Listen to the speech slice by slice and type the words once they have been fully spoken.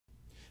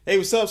Hey,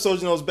 what's up?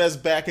 Soldier Knows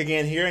Best back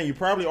again here, and you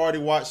probably already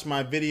watched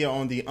my video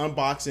on the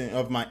unboxing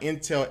of my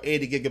Intel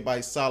 80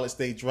 GB solid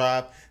state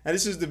drive. Now,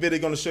 this is the video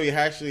going to show you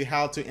actually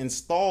how to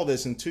install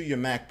this into your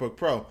MacBook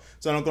Pro.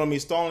 So I'm going to be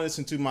installing this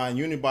into my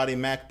unibody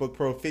MacBook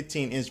Pro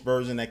 15-inch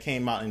version that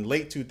came out in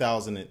late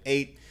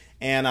 2008.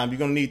 And you're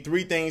going to need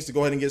three things to go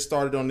ahead and get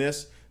started on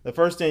this. The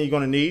first thing you're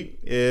going to need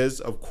is,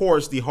 of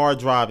course, the hard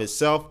drive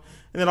itself.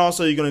 And then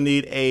also you're going to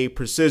need a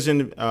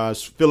precision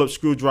Phillips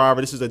screwdriver.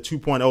 This is a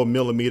 2.0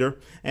 millimeter,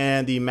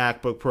 and the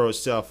MacBook Pro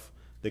itself,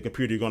 the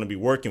computer you're going to be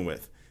working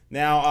with.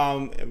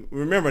 Now,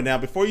 remember now,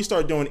 before you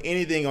start doing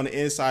anything on the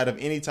inside of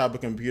any type of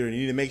computer,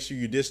 you need to make sure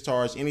you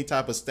discharge any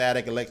type of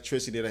static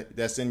electricity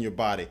that's in your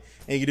body.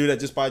 And you can do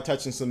that just by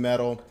touching some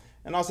metal.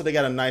 And also they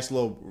got a nice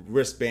little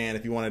wristband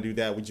if you want to do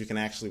that, which you can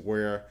actually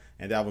wear,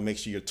 and that will make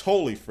sure you're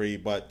totally free.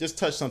 But just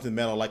touch something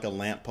metal like a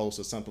lamp post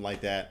or something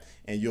like that,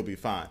 and you'll be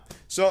fine.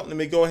 So let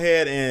me go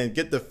ahead and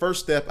get the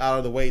first step out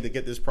of the way to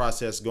get this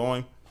process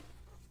going.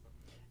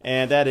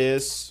 And that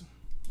is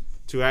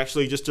to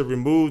actually just to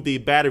remove the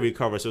battery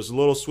cover. So there's a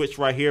little switch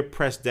right here.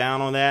 Press down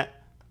on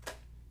that.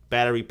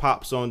 Battery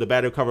pops on, the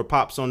battery cover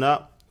pops on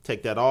up.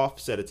 Take that off,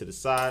 set it to the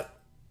side.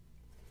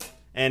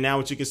 And now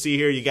what you can see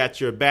here, you got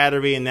your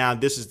battery, and now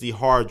this is the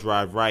hard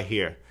drive right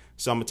here.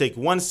 So I'm gonna take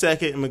 1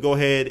 second, I'm gonna go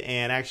ahead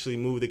and actually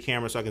move the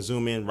camera so I can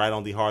zoom in right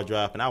on the hard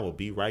drive, and I will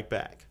be right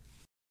back.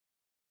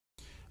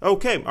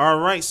 Okay, all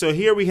right, so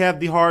here we have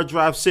the hard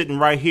drive sitting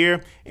right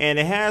here, and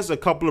it has a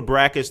couple of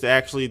brackets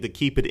to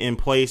keep it in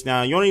place.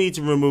 Now you only need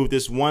to remove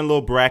this one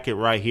little bracket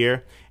right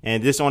here,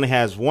 and this only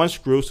has one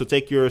screw, so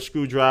take your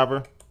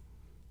screwdriver,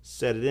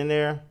 set it in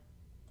there,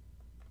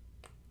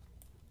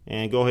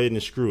 and go ahead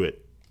and screw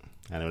it.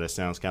 I know that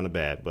sounds kind of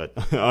bad, but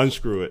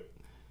unscrew it.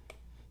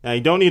 Now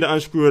you don't need to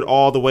unscrew it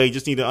all the way, you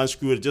just need to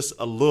unscrew it just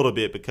a little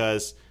bit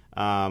because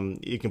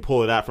you can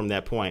pull it out from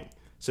that point.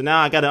 So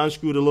now I got to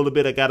unscrew it a little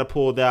bit, I got to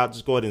pull it out,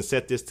 just go ahead and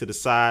set this to the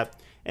side.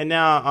 And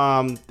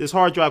now this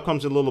hard drive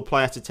comes with a little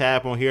plastic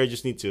tab on here,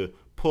 just need to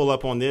pull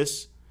up on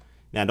this.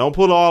 Now don't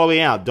pull it all the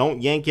way out,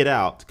 don't yank it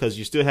out because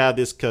you still have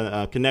this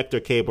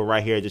connector cable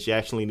right here that you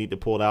actually need to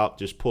pull it out,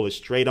 just pull it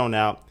straight on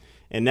out.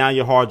 And now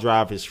your hard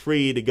drive is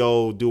free to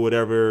go do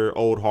whatever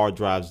old hard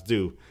drives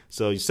do.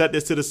 So you set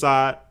this to the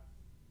side.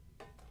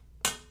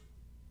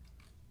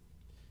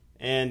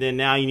 And then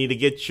now you need to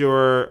get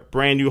your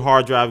brand new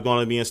hard drive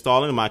going to be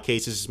installing. In my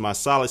case, this is my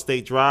solid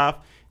state drive.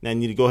 Now you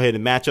need to go ahead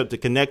and match up the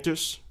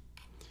connectors.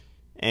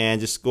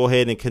 And just go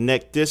ahead and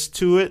connect this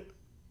to it.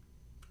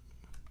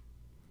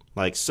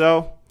 Like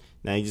so.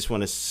 Now you just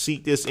want to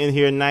seat this in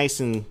here nice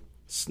and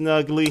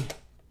snugly.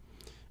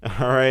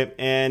 All right,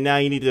 and now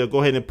you need to go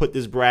ahead and put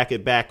this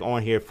bracket back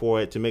on here for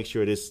it to make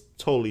sure it is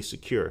totally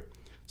secure.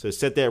 So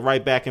set that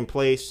right back in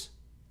place.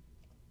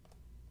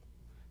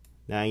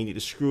 Now you need to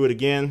screw it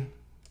again.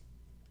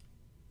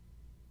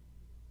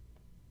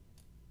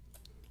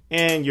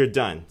 And you're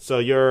done. So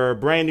your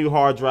brand new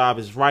hard drive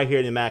is right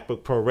here in the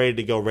MacBook Pro, ready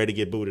to go, ready to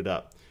get booted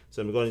up.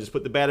 So I'm going to just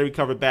put the battery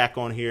cover back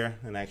on here,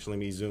 and actually let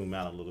me zoom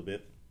out a little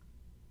bit.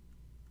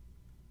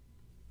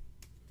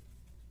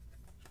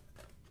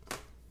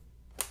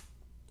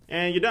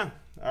 And you're done.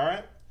 All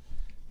right.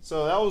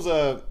 So that was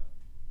a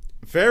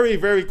very,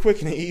 very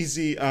quick and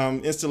easy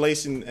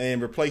installation and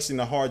replacing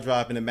the hard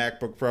drive in the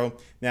MacBook Pro.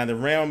 Now the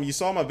RAM, you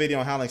saw my video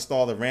on how to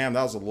install the RAM.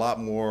 That was a lot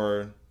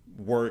more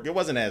work. It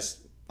wasn't as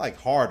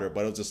harder,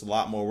 but it was just a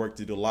lot more work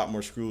to do, a lot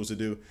more screws to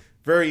do.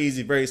 Very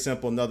easy, very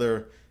simple.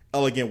 Another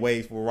elegant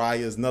way for why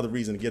is another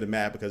reason to get a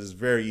Mac, because it's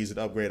very easy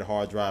to upgrade a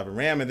hard drive and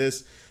RAM in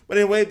this. But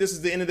anyway, this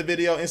is the end of the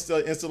video,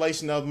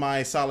 installation of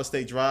my solid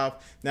state drive.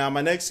 Now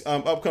my next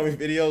upcoming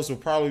videos will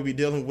probably be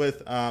dealing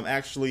with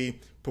actually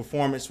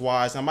performance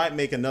wise. I might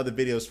make another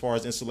video as far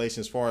as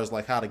installation, as far as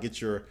like how to get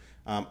your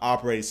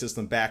operating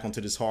system back onto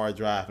this hard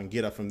drive and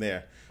get up from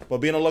there. But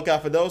be on the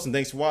lookout for those, and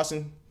thanks for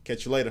watching.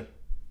 Catch you later.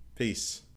 Peace.